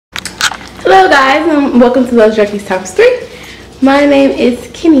Hello guys, and welcome to those Yorkies times 3. My name is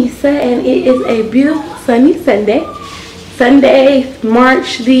Kenisa, and it is a beautiful sunny Sunday. Sunday,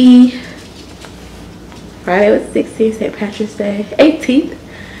 March the Friday was 16th, St. Patrick's Day, 18th.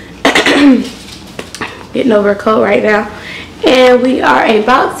 Getting over a cold right now, and we are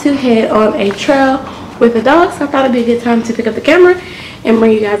about to head on a trail with the dogs. So I thought it'd be a good time to pick up the camera and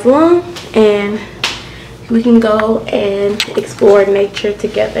bring you guys along, and we can go and explore nature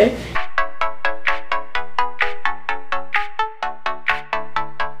together.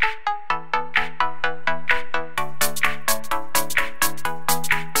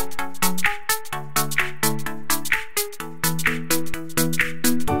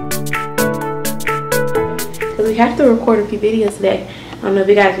 We have to record a few videos today. I don't know if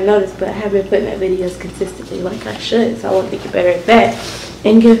you guys noticed, but I have been putting out videos consistently like I should, so I want to get better at that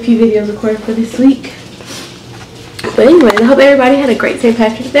and get a few videos recorded for this week. But anyway, I hope everybody had a great St.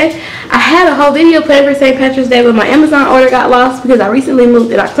 Patrick's Day. I had a whole video planned for St. Patrick's Day, but my Amazon order got lost because I recently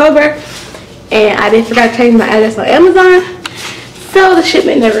moved in October and I forgot to change my address on Amazon, so the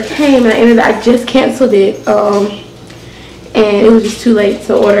shipment never came, and I just canceled it. And it was just too late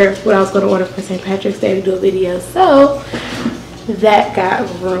to order what I was going to order for St. Patrick's Day to do a video, so that got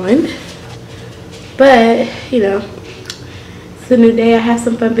ruined. But you know, it's a new day. I have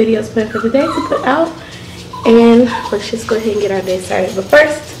some fun videos planned for the day to put out, and let's just go ahead and get our day started. But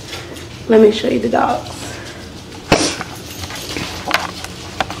first, let me show you the dogs.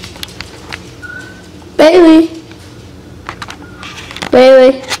 Bailey,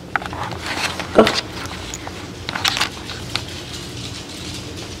 Bailey, oh.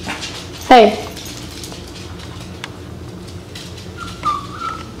 Hey.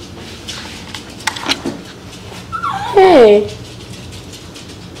 Hey.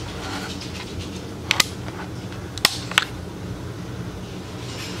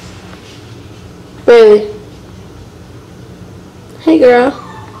 Bailey. Hey girl.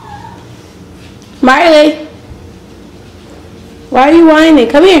 Marley. Why are you whining?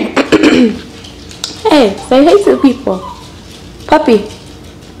 Come here. Hey, say hey to the people. Puppy.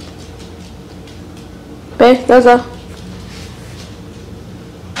 Babe, let's go.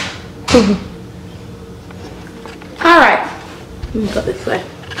 Alright. Let me go this way.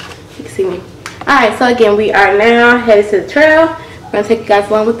 You can see me. Alright, so again, we are now headed to the trail. We're going to take you guys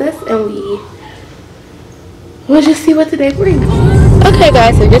along with us, and we'll just see what the day brings. Okay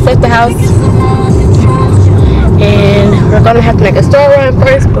guys, so we just left the house. And we're going to have to make a store run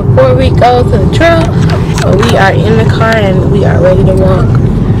first before we go to the trail. So we are in the car and we are ready to walk.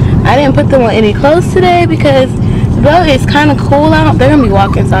 I didn't put them on any clothes today because though it's kind of cool out, they're going to be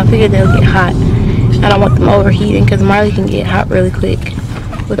walking, so I figured they'll get hot. I don't want them overheating because Marley can get hot really quick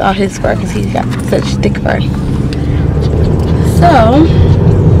with all his fur because he's got such thick fur. So,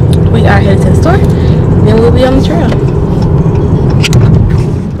 we are headed to the store, then we'll be on the trail.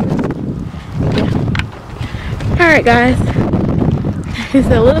 Alright guys, it's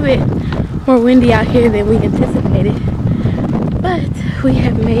a little bit more windy out here than we anticipated, but we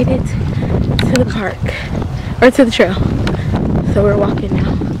have made it to the park, or to the trail. So we're walking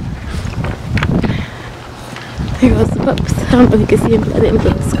now. Here goes the pups. I don't know if you can see them, but I didn't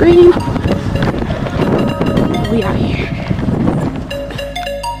put the screen. We are here.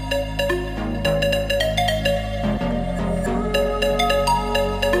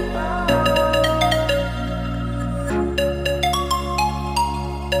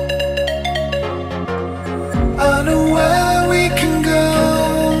 I know where we can go.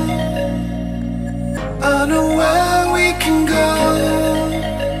 I know where we can go,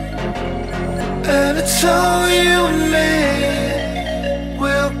 and it's all you and me.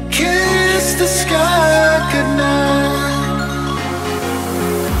 We'll kiss the sky goodnight.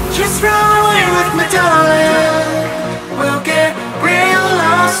 Just run away with me, darling. We'll get real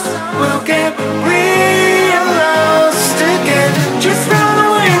lost. We'll get real lost again. Just run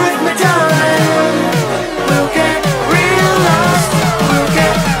away with me, darling. We'll get real lost. We'll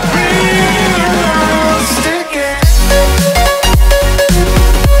get real lost again.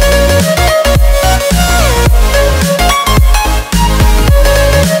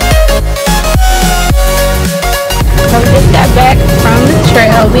 So we just got back from the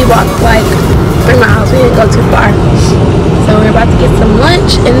trail. We walked like 3 miles. We didn't go too far. So we're about to get some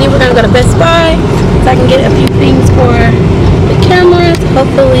lunch, and then we're going to go to Best Buy so I can get a few things for the cameras,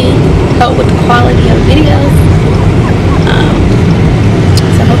 hopefully help with the quality of the videos.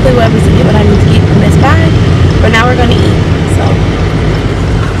 So hopefully we'll be able to get what I need to get from Best Buy. But now we're going to eat. So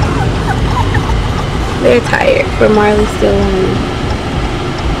they're tired, but Marley's still whining.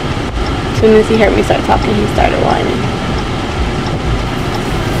 As soon as he heard me start talking, he started whining.